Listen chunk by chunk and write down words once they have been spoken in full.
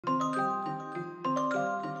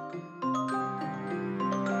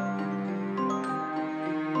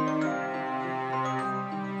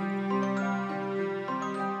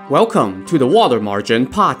Welcome to the Water Margin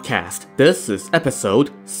Podcast. This is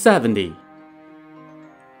episode 70.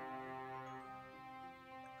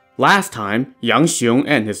 Last time, Yang Xiong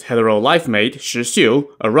and his hetero life mate Shi Xiu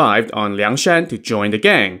arrived on Liangshan to join the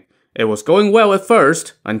gang. It was going well at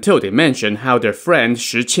first, until they mentioned how their friend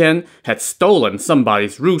Shi Qian had stolen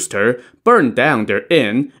somebody's rooster, burned down their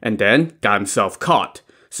inn, and then got himself caught.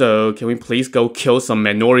 So can we please go kill some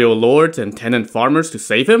manorial lords and tenant farmers to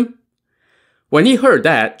save him? When he heard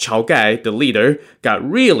that, Chao Gai, the leader, got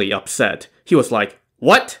really upset. He was like,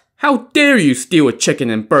 "What? How dare you steal a chicken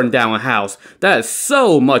and burn down a house? That is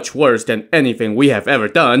so much worse than anything we have ever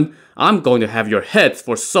done. I'm going to have your heads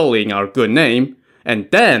for sullying our good name. And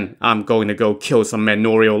then I'm going to go kill some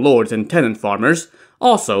manorial lords and tenant farmers,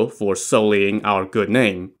 also for sullying our good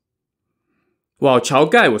name." While Chao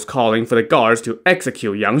Gai was calling for the guards to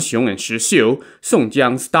execute Yang Xiong and Shi Xiu, Song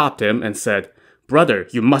Jiang stopped him and said, "Brother,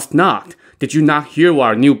 you must not. Did you not hear what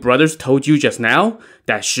our new brothers told you just now?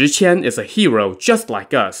 That Shi Qian is a hero just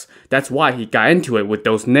like us. That's why he got into it with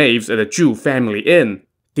those knaves at the Zhu Family Inn.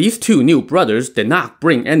 These two new brothers did not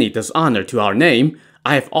bring any dishonor to our name.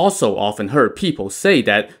 I have also often heard people say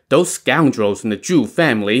that those scoundrels in the Zhu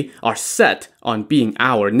family are set on being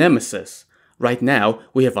our nemesis. Right now,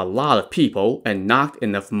 we have a lot of people and not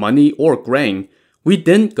enough money or grain. We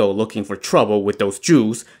didn't go looking for trouble with those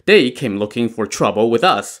Jews. They came looking for trouble with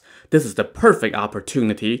us. This is the perfect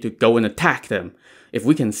opportunity to go and attack them. If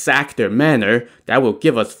we can sack their manor, that will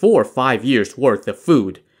give us 4 or 5 years worth of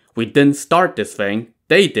food. We didn't start this thing.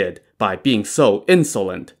 They did, by being so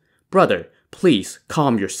insolent. Brother, please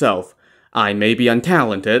calm yourself. I may be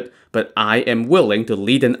untalented, but I am willing to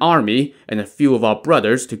lead an army and a few of our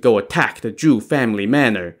brothers to go attack the Zhu Family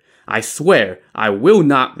Manor. I swear I will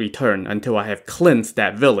not return until I have cleansed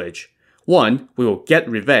that village. 1, we will get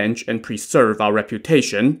revenge and preserve our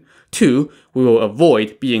reputation. 2, we will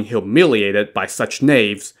avoid being humiliated by such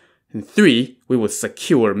knaves. And 3, we will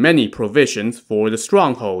secure many provisions for the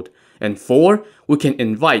stronghold. And 4, we can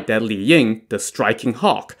invite that Li Ying, the striking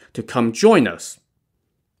hawk, to come join us."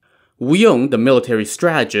 Wu Yong, the military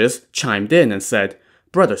strategist, chimed in and said,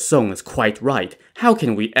 "Brother Song is quite right. How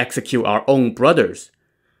can we execute our own brothers?"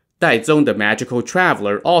 Dai Zong, the magical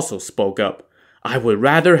traveler, also spoke up. "I would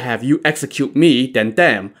rather have you execute me than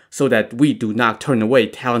them, so that we do not turn away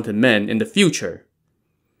talented men in the future."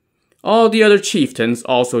 All the other chieftains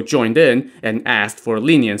also joined in and asked for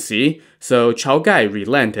leniency, so Chao Gai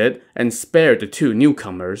relented and spared the two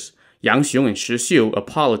newcomers. Yang Xiong and Shi Xiu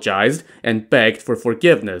apologized and begged for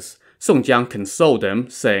forgiveness. Song Jiang consoled them,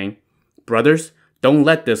 saying, "Brothers, don't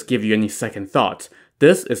let this give you any second thoughts.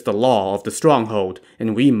 This is the law of the stronghold,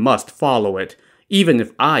 and we must follow it. Even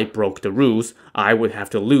if I broke the rules, I would have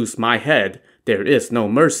to lose my head. There is no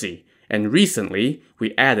mercy. And recently,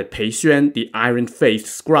 we added Pei Xuan, the iron-faced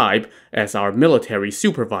scribe, as our military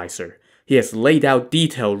supervisor. He has laid out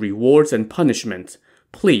detailed rewards and punishments.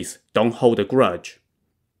 Please don't hold a grudge."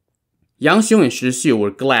 Yang Xiong and Shi Xiu were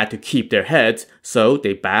glad to keep their heads, so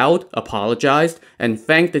they bowed, apologized, and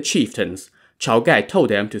thanked the chieftains. Chao Gai told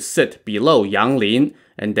them to sit below Yang Lin,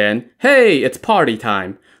 and then, "Hey, it's party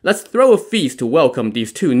time. Let's throw a feast to welcome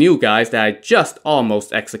these two new guys that I just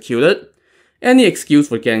almost executed." Any excuse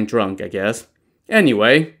for getting drunk, I guess.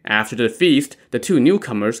 Anyway, after the feast, the two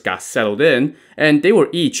newcomers got settled in, and they were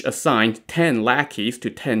each assigned 10 lackeys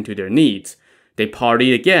to tend to their needs. They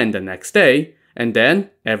partied again the next day, and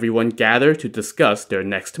then everyone gathered to discuss their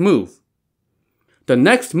next move. The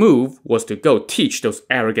next move was to go teach those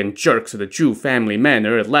arrogant jerks at the Zhu Family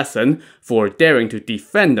Manor a lesson for daring to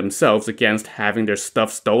defend themselves against having their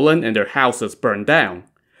stuff stolen and their houses burned down.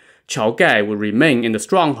 Chao Gai would remain in the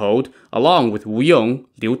stronghold, along with Wu Yong,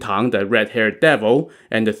 Liu Tang the red-haired devil,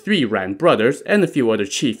 and the 3 Ran brothers and a few other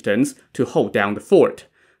chieftains to hold down the fort.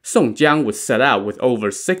 Song Jiang would set out with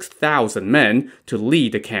over 6,000 men to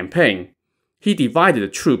lead the campaign. He divided the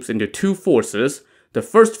troops into 2 forces. The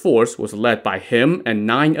first force was led by him and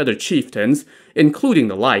 9 other chieftains, including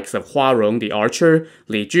the likes of Hua Rong the archer,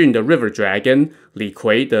 Li Jun the river dragon, Li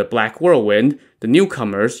Kui the black whirlwind, the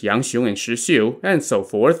newcomers Yang Xiong and Shi Xiu, and so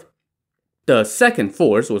forth. The second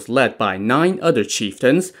force was led by 9 other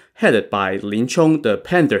chieftains, headed by Lin Chong the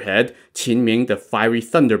pantherhead, Qin Ming the fiery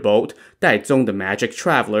thunderbolt, Dai Zong the magic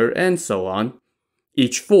traveler, and so on.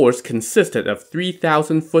 Each force consisted of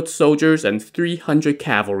 3,000 foot soldiers and 300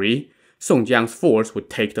 cavalry. Song Jiang's force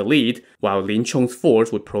would take the lead, while Lin Chong's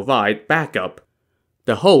force would provide backup.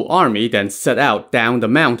 The whole army then set out down the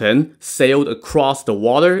mountain, sailed across the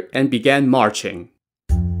water, and began marching.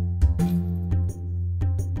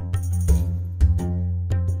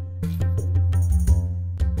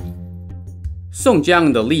 Song Jiang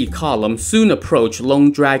and the lead column soon approached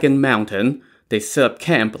Long Dragon Mountain. They set up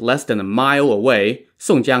camp less than a mile away.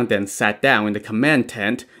 Song Jiang then sat down in the command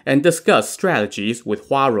tent and discussed strategies with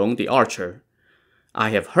Huarong the archer. I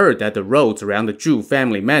have heard that the roads around the Zhu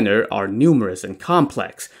Family Manor are numerous and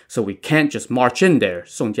complex, so we can't just march in there,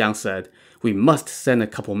 Song Jiang said. We must send a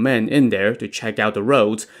couple men in there to check out the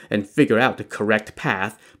roads and figure out the correct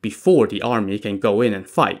path before the army can go in and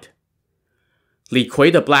fight. Li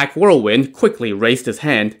Kui the Black Whirlwind quickly raised his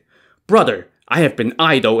hand. Brother, I have been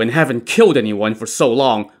idle and haven't killed anyone for so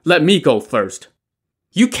long. Let me go first.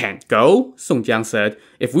 You can't go, Song Jiang said.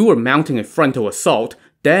 If we were mounting a frontal assault,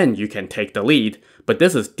 then you can take the lead. But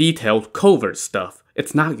this is detailed covert stuff.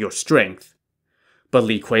 It's not your strength. But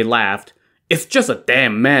Li Kui laughed. It's just a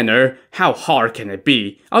damn manor. How hard can it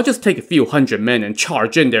be? I'll just take a few hundred men and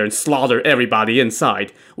charge in there and slaughter everybody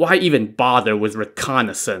inside. Why even bother with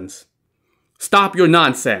reconnaissance? Stop your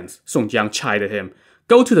nonsense, Song Jiang chided him.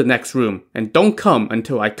 Go to the next room, and don't come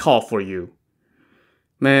until I call for you.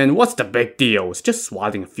 Man, what's the big deal? It's just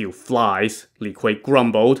swatting a few flies, Li Kui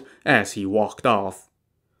grumbled as he walked off.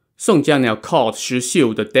 Song Jiang now called Shi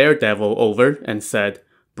Xiu the daredevil over and said,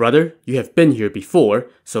 Brother, you have been here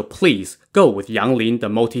before, so please go with Yang Lin the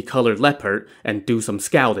multicolored leopard and do some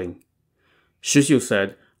scouting. Shi Xiu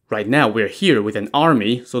said, Right now we're here with an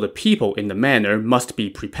army, so the people in the manor must be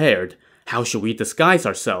prepared. How should we disguise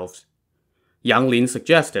ourselves? Yang Lin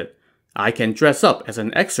suggested, I can dress up as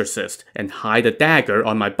an exorcist and hide a dagger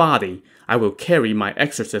on my body. I will carry my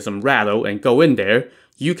exorcism rattle and go in there.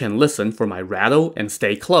 You can listen for my rattle and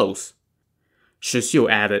stay close. Shi Xiu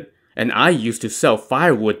added, And I used to sell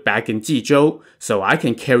firewood back in Jizhou, so I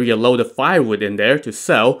can carry a load of firewood in there to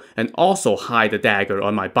sell and also hide a dagger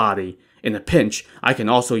on my body. In a pinch, I can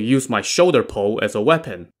also use my shoulder pole as a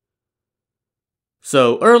weapon.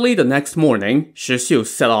 So early the next morning, Shi Xiu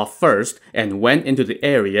set off first and went into the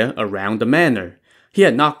area around the manor. He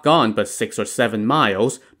had not gone but 6 or 7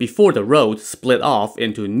 miles before the road split off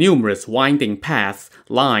into numerous winding paths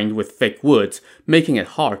lined with thick woods, making it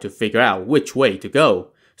hard to figure out which way to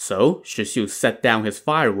go. So Shi Xiu set down his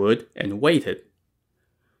firewood and waited.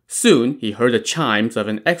 Soon he heard the chimes of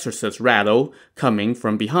an exorcist rattle coming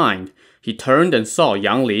from behind. He turned and saw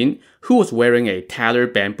Yang Lin, who was wearing a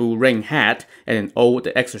tattered bamboo ring hat and an old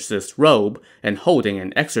exorcist's robe, and holding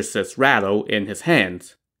an exorcist's rattle in his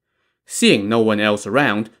hands. Seeing no one else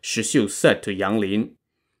around, Shi Xiu said to Yang Lin,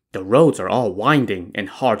 The roads are all winding and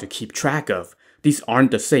hard to keep track of. These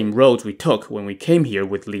aren't the same roads we took when we came here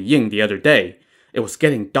with Li Ying the other day. It was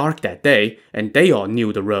getting dark that day, and they all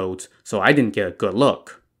knew the roads, so I didn't get a good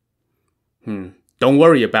look. Don't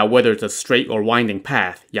worry about whether it's a straight or winding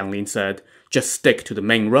path, Yang Lin said. Just stick to the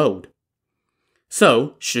main road.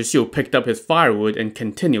 So, Shi Xiu picked up his firewood and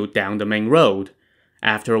continued down the main road.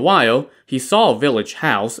 After a while, he saw a village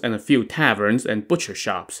house and a few taverns and butcher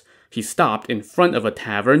shops. He stopped in front of a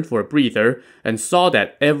tavern for a breather and saw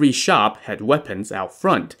that every shop had weapons out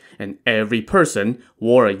front, and every person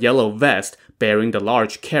wore a yellow vest bearing the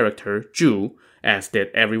large character Zhu, as did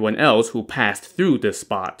everyone else who passed through this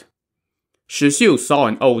spot. Shi Xiu saw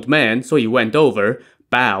an old man, so he went over,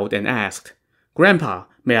 bowed, and asked, Grandpa,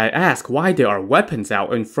 may I ask why there are weapons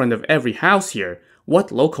out in front of every house here?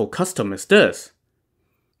 What local custom is this?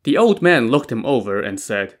 The old man looked him over and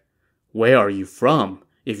said, Where are you from?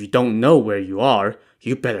 If you don't know where you are,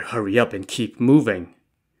 you better hurry up and keep moving.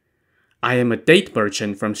 I am a date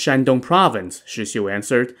merchant from Shandong province, Shi Xiu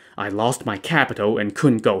answered. I lost my capital and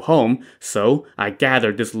couldn't go home, so I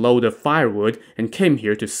gathered this load of firewood and came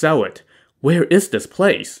here to sell it. Where is this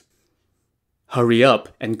place? Hurry up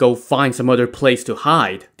and go find some other place to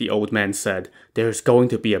hide, the old man said. There's going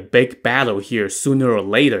to be a big battle here sooner or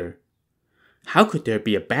later. How could there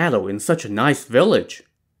be a battle in such a nice village?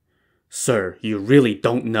 Sir, you really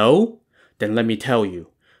don't know? Then let me tell you.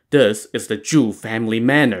 This is the Zhu Family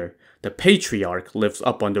Manor. The patriarch lives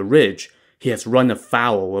up on the ridge. He has run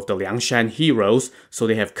afoul of the Liangshan heroes, so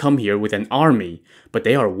they have come here with an army. But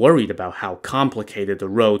they are worried about how complicated the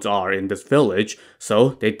roads are in this village, so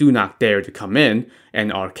they do not dare to come in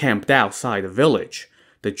and are camped outside the village.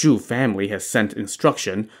 The Zhu family has sent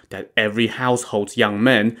instruction that every household's young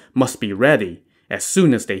men must be ready. As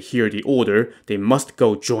soon as they hear the order, they must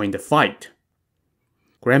go join the fight.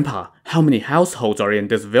 Grandpa, how many households are in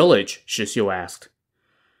this village? Shi Xiu asked.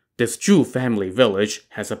 This Zhu family village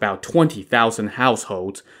has about 20,000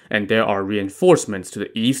 households, and there are reinforcements to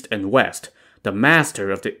the east and west. The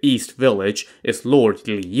master of the east village is Lord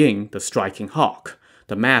Li Ying, the Striking Hawk.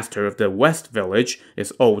 The master of the west village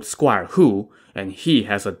is old Squire Hu, and he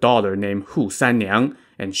has a daughter named Hu Sanniang,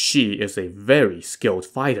 and she is a very skilled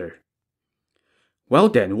fighter. Well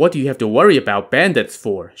then, what do you have to worry about bandits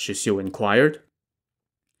for? Shixiu inquired.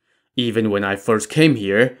 Even when I first came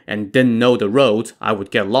here and didn't know the roads, I would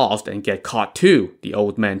get lost and get caught too, the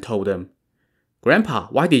old man told him. Grandpa,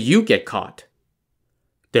 why did you get caught?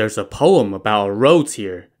 There's a poem about our roads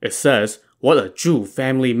here. It says, what a Zhu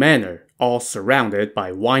Family Manor, all surrounded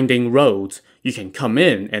by winding roads. You can come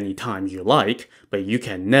in anytime you like, but you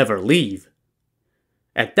can never leave.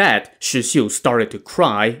 At that, Shixiu started to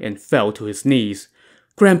cry and fell to his knees.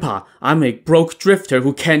 Grandpa, I'm a broke drifter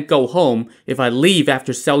who can't go home. If I leave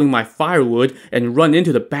after selling my firewood and run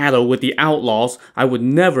into the battle with the outlaws, I would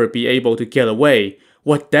never be able to get away.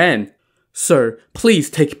 What then? Sir, please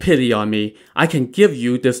take pity on me. I can give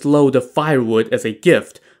you this load of firewood as a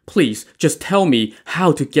gift. Please, just tell me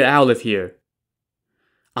how to get out of here.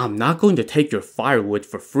 I'm not going to take your firewood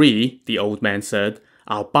for free, the old man said.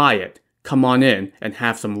 I'll buy it. Come on in and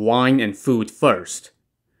have some wine and food first.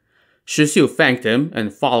 Shixiu thanked him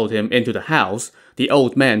and followed him into the house. The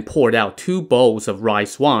old man poured out 2 bowls of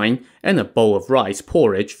rice wine and a bowl of rice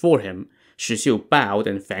porridge for him. Shixiu bowed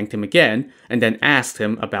and thanked him again, and then asked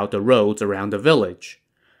him about the roads around the village.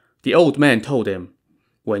 The old man told him,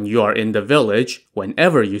 when you are in the village,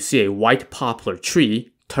 whenever you see a white poplar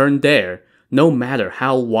tree, turn there. No matter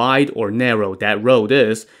how wide or narrow that road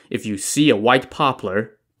is, if you see a white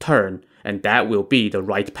poplar, turn, and that will be the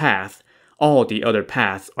right path. All the other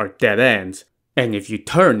paths are dead ends, and if you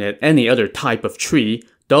turn at any other type of tree,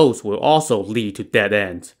 those will also lead to dead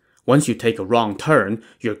ends. Once you take a wrong turn,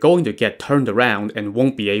 you're going to get turned around and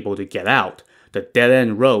won't be able to get out. The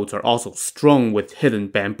dead-end roads are also strewn with hidden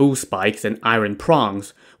bamboo spikes and iron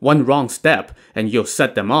prongs. One wrong step, and you'll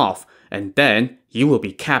set them off, and then you will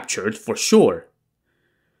be captured for sure.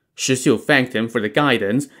 Shixiu thanked him for the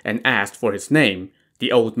guidance and asked for his name.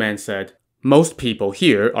 The old man said, most people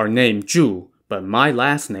here are named Zhu, but my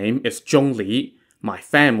last name is Zhongli. My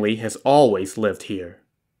family has always lived here.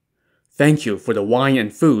 Thank you for the wine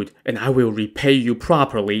and food, and I will repay you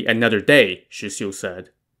properly another day, Shixiu said.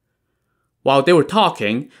 While they were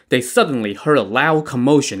talking, they suddenly heard a loud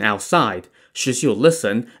commotion outside. Shixiu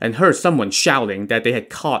listened and heard someone shouting that they had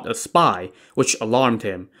caught a spy, which alarmed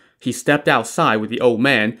him. He stepped outside with the old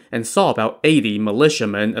man and saw about 80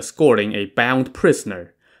 militiamen escorting a bound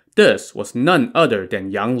prisoner. This was none other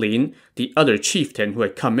than Yang Lin, the other chieftain who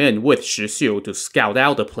had come in with Shixiu to scout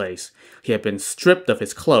out the place. He had been stripped of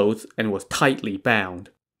his clothes and was tightly bound.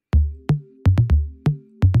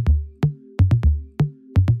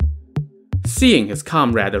 Seeing his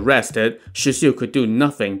comrade arrested, Shixiu could do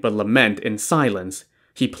nothing but lament in silence.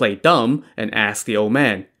 He played dumb and asked the old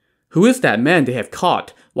man, Who is that man they have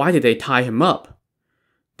caught? Why did they tie him up?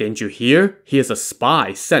 Didn't you hear? He is a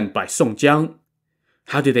spy sent by Song Jiang.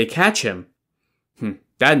 How did they catch him?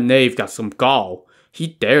 That knave got some gall. He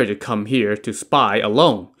dared to come here to spy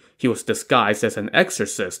alone. He was disguised as an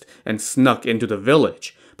exorcist and snuck into the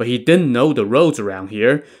village. But he didn't know the roads around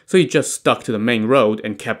here, so he just stuck to the main road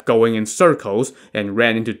and kept going in circles and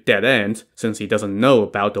ran into dead ends since he doesn't know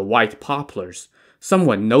about the white poplars.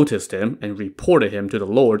 Someone noticed him and reported him to the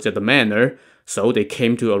lords at the manor, so they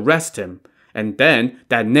came to arrest him. And then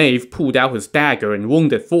that knave pulled out his dagger and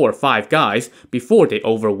wounded 4 or 5 guys before they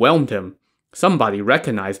overwhelmed him. Somebody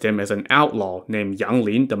recognized him as an outlaw named Yang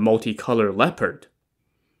Lin the multicolored leopard.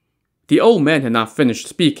 The old man had not finished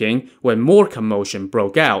speaking when more commotion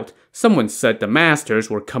broke out. Someone said the masters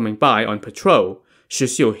were coming by on patrol.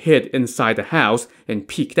 Shixiu hid inside the house and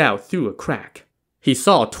peeked out through a crack. He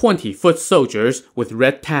saw 20-foot soldiers with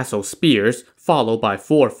red tassel spears, followed by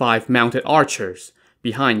 4 or 5 mounted archers.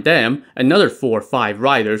 Behind them, another 4 or 5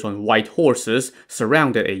 riders on white horses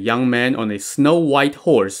surrounded a young man on a snow-white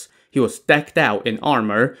horse. He was decked out in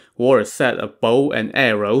armor, wore a set of bow and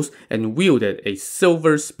arrows, and wielded a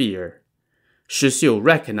silver spear. Shixiu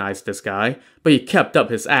recognized this guy, but he kept up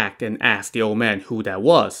his act and asked the old man who that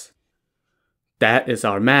was. That is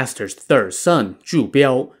our master's 3rd son, Zhu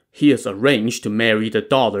Biao. He is arranged to marry the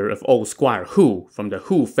daughter of old Squire Hu from the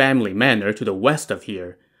Hu family manor to the west of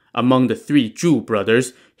here. Among the 3 Zhu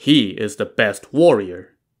brothers, he is the best warrior.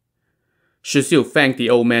 Shixiu thanked the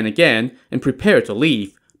old man again and prepared to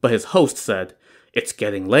leave, but his host said, It's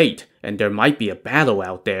getting late, and there might be a battle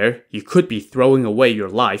out there. You could be throwing away your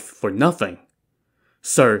life for nothing.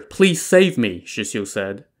 Sir, please save me, Shixiu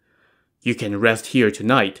said. You can rest here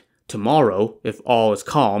tonight. Tomorrow, if all is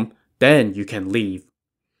calm, then you can leave.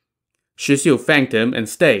 Shixiu thanked him and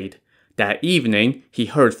stayed. That evening, he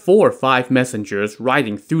heard 4 or 5 messengers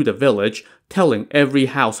riding through the village, telling every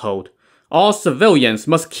household, All civilians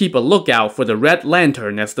must keep a lookout for the red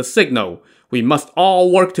lantern as the signal. We must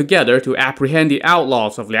all work together to apprehend the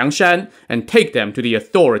outlaws of Liangshan and take them to the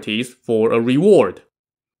authorities for a reward.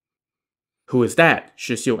 Who is that?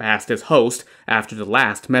 Shi Xiu asked his host after the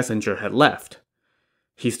last messenger had left.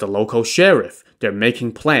 He's the local sheriff. They're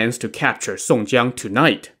making plans to capture Song Jiang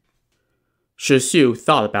tonight. Shi Xiu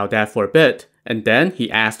thought about that for a bit, and then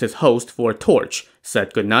he asked his host for a torch,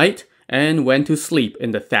 said goodnight, and went to sleep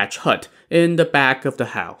in the thatch hut in the back of the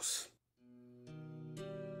house.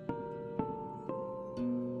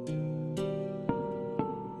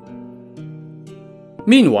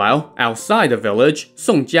 Meanwhile, outside the village,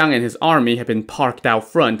 Song Jiang and his army had been parked out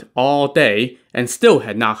front all day and still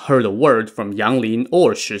had not heard a word from Yang Lin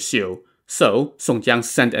or Shi Xiu. So, Song Jiang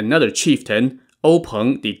sent another chieftain,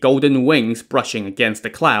 Peng, the golden wings brushing against the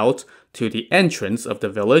clouds, to the entrance of the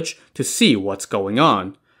village to see what's going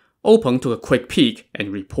on. Peng took a quick peek and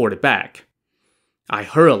reported back. I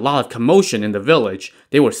heard a lot of commotion in the village.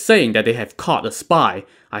 They were saying that they have caught a spy.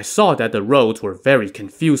 I saw that the roads were very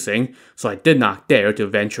confusing, so I did not dare to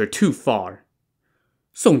venture too far.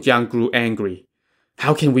 Song Jiang grew angry.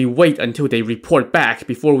 How can we wait until they report back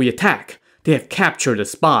before we attack? They have captured a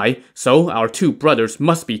spy, so our two brothers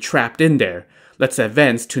must be trapped in there. Let's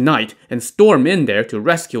advance tonight and storm in there to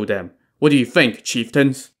rescue them. What do you think,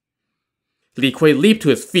 chieftains? Li Kui leaped to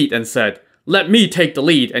his feet and said, Let me take the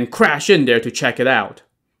lead and crash in there to check it out.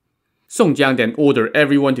 Song Jiang then ordered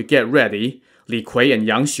everyone to get ready. Li Kui and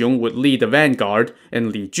Yang Xiong would lead the vanguard,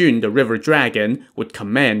 and Li Jun, the river dragon, would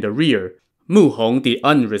command the rear. Mu Hong, the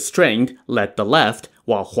unrestrained, led the left,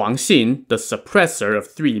 while Huang Xin, the suppressor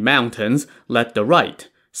of 3 mountains, led the right.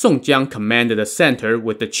 Song Jiang commanded the center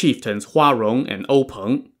with the chieftains Hua Rong and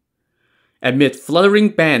Peng. Amid fluttering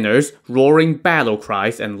banners, roaring battle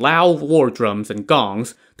cries, and loud war drums and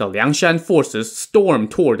gongs, the Liangshan forces stormed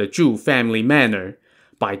toward the Zhu Family Manor.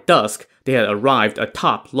 By dusk, they had arrived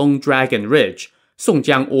atop Long Dragon Ridge. Song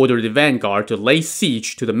Jiang ordered the vanguard to lay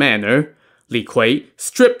siege to the manor. Li Kui,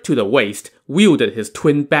 stripped to the waist, wielded his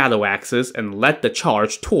twin battle axes and led the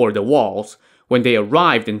charge toward the walls. When they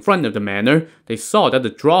arrived in front of the manor, they saw that the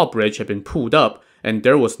drawbridge had been pulled up, and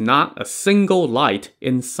there was not a single light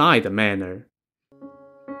inside the manor.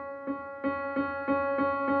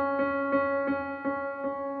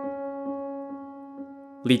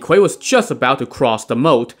 Li Kui was just about to cross the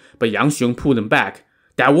moat, but Yang Xiong pulled him back.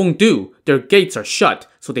 That won't do. Their gates are shut,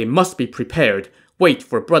 so they must be prepared. Wait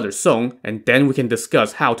for Brother Song, and then we can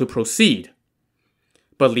discuss how to proceed.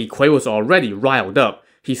 But Li Kui was already riled up.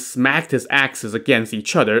 He smacked his axes against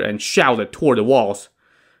each other and shouted toward the walls.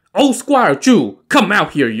 Old Squire Zhu, come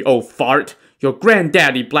out here, you old fart! Your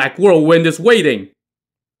granddaddy Black Whirlwind is waiting!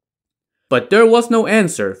 But there was no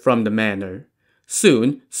answer from the manor.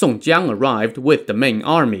 Soon, Song Jiang arrived with the main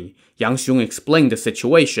army. Yang Xiong explained the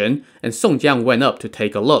situation, and Song Jiang went up to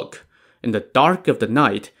take a look. In the dark of the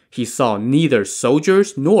night, he saw neither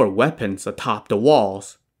soldiers nor weapons atop the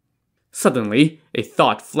walls. Suddenly, a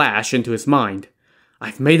thought flashed into his mind.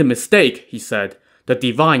 I've made a mistake, he said. The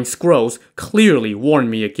divine scrolls clearly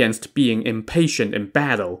warned me against being impatient in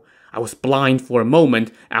battle. I was blind for a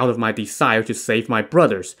moment out of my desire to save my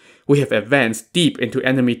brothers. We have advanced deep into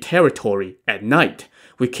enemy territory at night.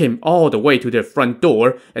 We came all the way to their front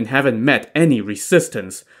door and haven't met any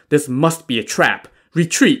resistance. This must be a trap.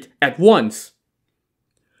 Retreat at once.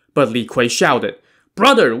 But Li Kui shouted,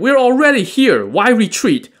 Brother, we're already here. Why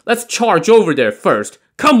retreat? Let's charge over there first.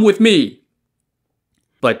 Come with me.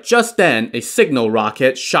 But just then, a signal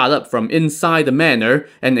rocket shot up from inside the manor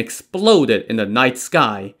and exploded in the night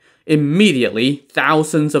sky. Immediately,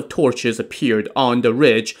 thousands of torches appeared on the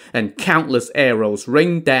ridge and countless arrows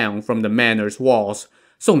rained down from the manor's walls.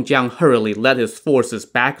 Song Jiang hurriedly led his forces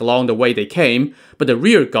back along the way they came, but the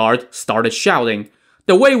rear guard started shouting,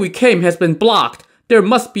 The way we came has been blocked! There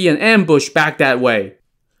must be an ambush back that way!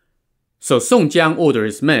 So Song Jiang ordered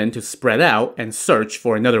his men to spread out and search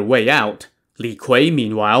for another way out. Li Kui,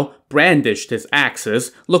 meanwhile, brandished his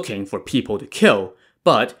axes, looking for people to kill,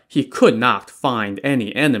 but he could not find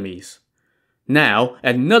any enemies. Now,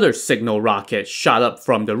 another signal rocket shot up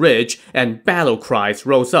from the ridge, and battle cries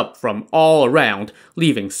rose up from all around,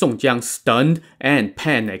 leaving Song Jiang stunned and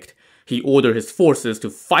panicked. He ordered his forces to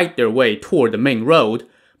fight their way toward the main road,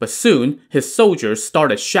 but soon his soldiers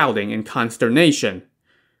started shouting in consternation.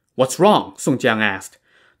 What's wrong? Song Jiang asked.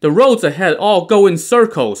 The roads ahead all go in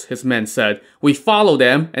circles, his men said. We followed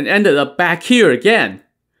them and ended up back here again.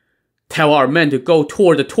 Tell our men to go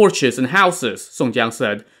toward the torches and houses, Song Jiang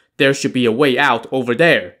said. There should be a way out over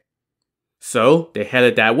there. So they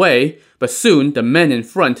headed that way, but soon the men in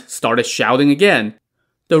front started shouting again.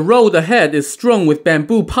 The road ahead is strung with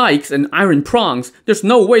bamboo pikes and iron prongs. There's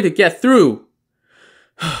no way to get through.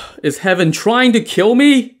 Is heaven trying to kill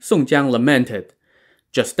me? Song Jiang lamented.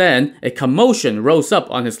 Just then, a commotion rose up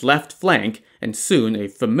on his left flank, and soon a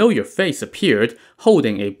familiar face appeared,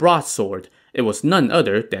 holding a broadsword. It was none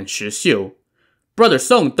other than Shi Xiu. Brother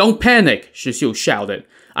Song, don't panic, Shi Xiu shouted.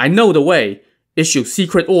 I know the way. Issue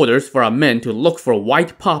secret orders for our men to look for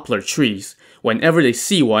white poplar trees. Whenever they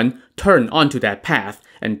see one, turn onto that path,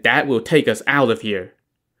 and that will take us out of here.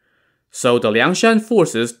 So the Liangshan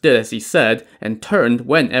forces did as he said and turned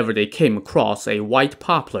whenever they came across a white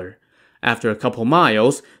poplar. After a couple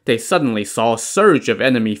miles, they suddenly saw a surge of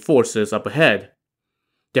enemy forces up ahead.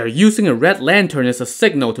 They're using a red lantern as a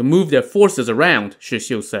signal to move their forces around, Shi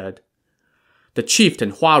Xiu said. The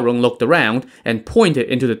chieftain Huarong looked around and pointed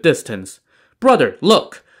into the distance. Brother,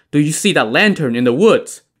 look! Do you see that lantern in the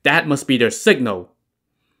woods? That must be their signal.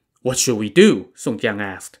 What should we do? Song Jiang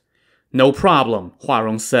asked. No problem,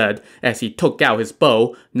 Huarong said as he took out his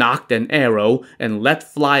bow, nocked an arrow, and let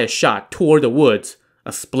fly a shot toward the woods.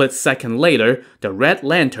 A split second later, the red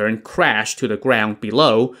lantern crashed to the ground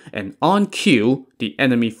below, and on cue, the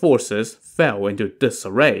enemy forces fell into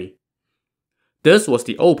disarray. This was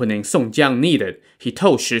the opening Song Jiang needed. He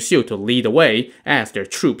told Shi Xiu to lead the way as their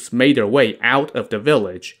troops made their way out of the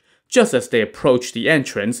village. Just as they approached the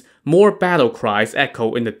entrance, more battle cries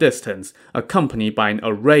echoed in the distance, accompanied by an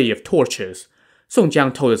array of torches. Song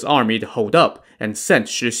Jiang told his army to hold up and sent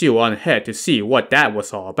Shi Xiu on ahead to see what that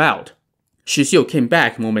was all about. Shi Xiu came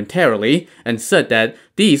back momentarily and said that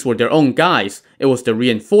these were their own guys. It was the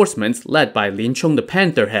reinforcements led by Lin Chong the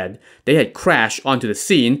Pantherhead. They had crashed onto the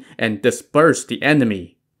scene and dispersed the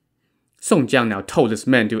enemy. Song Jiang now told his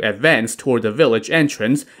men to advance toward the village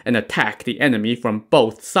entrance and attack the enemy from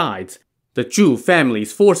both sides. The Zhu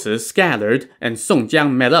family's forces scattered, and Song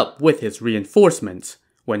Jiang met up with his reinforcements.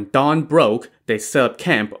 When dawn broke, they set up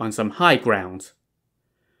camp on some high grounds.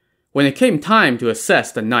 When it came time to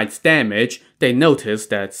assess the night's damage, they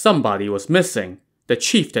noticed that somebody was missing. The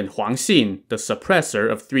chieftain Huang Xin, the suppressor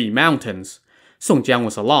of 3 mountains. Song Jiang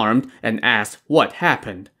was alarmed and asked what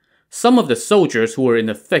happened. Some of the soldiers who were in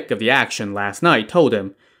the thick of the action last night told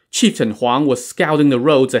him, Chieftain Huang was scouting the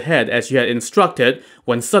roads ahead as you had instructed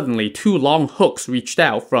when suddenly 2 long hooks reached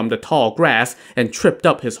out from the tall grass and tripped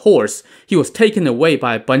up his horse. He was taken away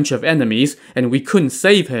by a bunch of enemies and we couldn't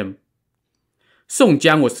save him. Song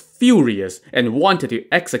Jiang was furious and wanted to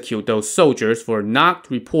execute those soldiers for not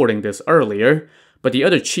reporting this earlier, but the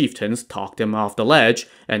other chieftains talked him off the ledge,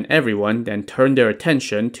 and everyone then turned their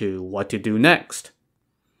attention to what to do next.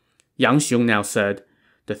 Yang Xiong now said,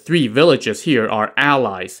 The 3 villages here are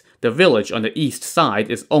allies. The village on the east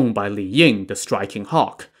side is owned by Li Ying, the striking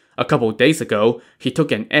hawk. A couple days ago, he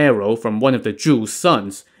took an arrow from one of the Zhu's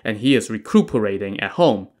sons, and he is recuperating at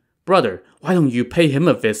home. Brother, why don't you pay him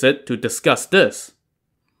a visit to discuss this?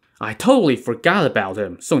 I totally forgot about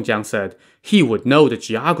him, Song Jiang said. He would know the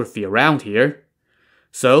geography around here.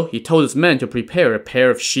 So he told his men to prepare a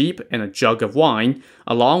pair of sheep and a jug of wine,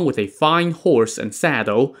 along with a fine horse and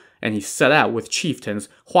saddle, and he set out with chieftains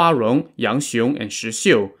Huarong, Yang Xiong, and Shi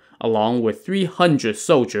Xiu, along with 300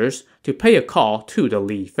 soldiers, to pay a call to the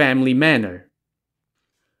Li family manor.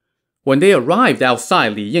 When they arrived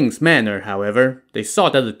outside Li Ying's manor, however, they saw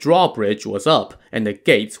that the drawbridge was up and the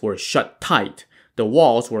gates were shut tight. The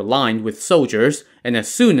walls were lined with soldiers, and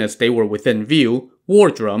as soon as they were within view, war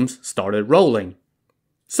drums started rolling.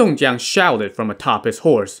 Song Jiang shouted from atop his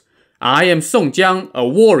horse, I am Song Jiang, a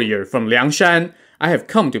warrior from Liangshan. I have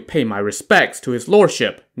come to pay my respects to his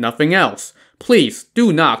lordship, nothing else. Please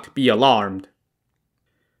do not be alarmed.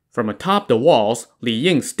 From atop the walls, Li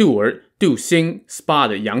Ying's steward, Du Xing,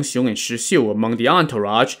 spotted Yang Xiong and Shi Xiu among the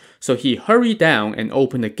entourage, so he hurried down and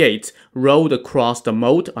opened the gates, rowed across the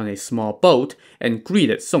moat on a small boat, and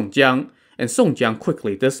greeted Song Jiang. And Song Jiang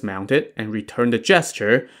quickly dismounted and returned the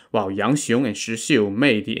gesture, while Yang Xiong and Shi Xiu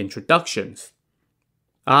made the introductions.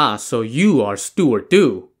 Ah, so you are Steward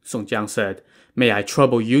Du, Song Jiang said. May I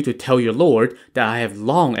trouble you to tell your lord that I have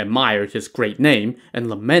long admired his great name and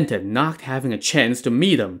lamented not having a chance to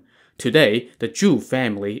meet him. Today, the Zhu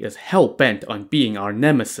family is hell-bent on being our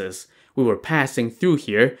nemesis. We were passing through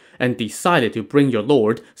here and decided to bring your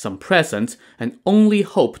lord some presents and only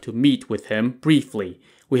hope to meet with him briefly.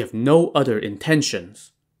 We have no other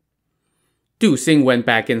intentions. Du Xing went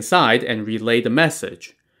back inside and relayed the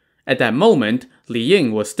message. At that moment, Li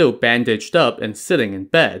Ying was still bandaged up and sitting in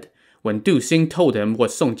bed. When Du Xing told him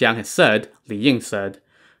what Song Jiang had said, Li Ying said,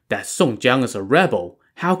 That Song Jiang is a rebel.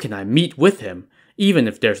 How can I meet with him? Even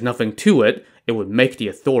if there's nothing to it, it would make the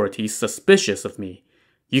authorities suspicious of me.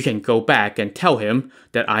 You can go back and tell him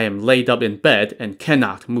that I am laid up in bed and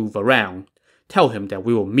cannot move around. Tell him that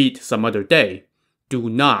we will meet some other day. do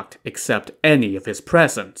not accept any of his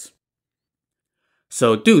presents.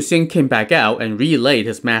 So Du Xing came back out and relayed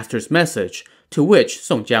his master's message, to which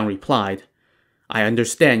Song Jiang replied, I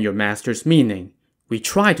understand your master's meaning. We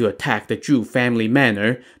tried to attack the Zhu Family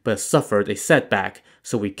Manor, but suffered a setback,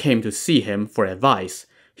 so we came to see him for advice.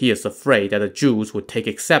 He is afraid that the Jews would take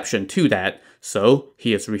exception to that, so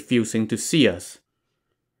he is refusing to see us.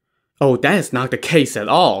 Oh, that is not the case at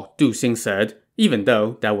all, Du Xing said, even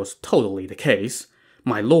though that was totally the case.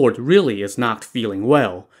 My lord really is not feeling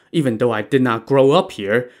well. Even though I did not grow up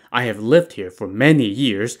here, I have lived here for many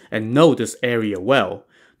years and know this area well.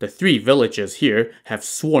 The 3 villages here have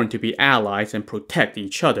sworn to be allies and protect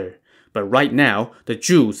each other. But right now, the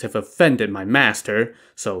Jews have offended my master,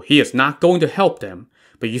 so he is not going to help them.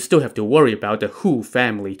 But you still have to worry about the Hu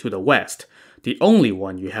family to the west. The only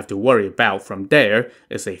one you have to worry about from there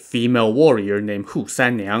is a female warrior named Hu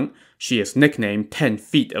Sanniang. She is nicknamed 10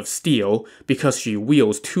 Feet of Steel because she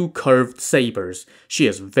wields 2 curved sabers. She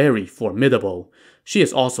is very formidable. She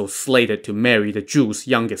is also slated to marry the Zhu's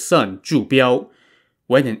youngest son, Zhu Biao.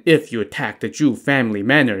 When and if you attack the Zhu Family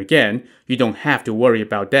Manor again, you don't have to worry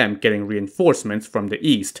about them getting reinforcements from the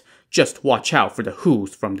east. Just watch out for the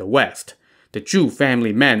Hus from the west. The Zhu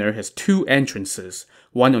Family Manor has 2 entrances,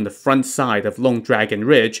 one on the front side of Long Dragon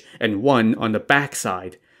Ridge and one on the back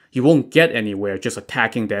side. You won't get anywhere just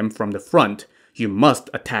attacking them from the front. You must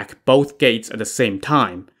attack both gates at the same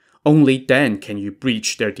time. Only then can you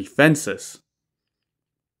breach their defenses.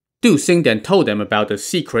 Du Xing then told them about the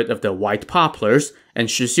secret of the white poplars,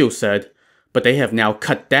 and Shi Xiu said, But they have now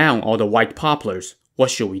cut down all the white poplars.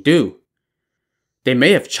 What should we do? They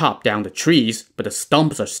may have chopped down the trees, but the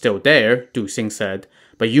stumps are still there, Du Xing said.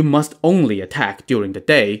 But you must only attack during the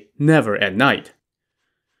day, never at night.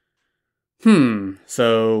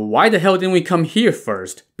 So why the hell didn't we come here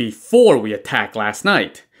first, before we attacked last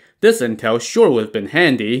night? This intel sure would have been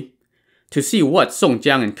handy. To see what Song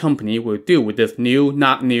Jiang and company will do with this new,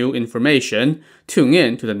 not new information, tune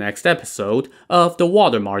in to the next episode of the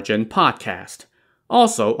Water Margin podcast.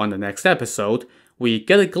 Also, on the next episode, we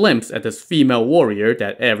get a glimpse at this female warrior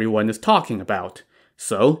that everyone is talking about.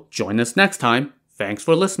 So, join us next time. Thanks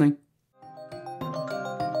for listening.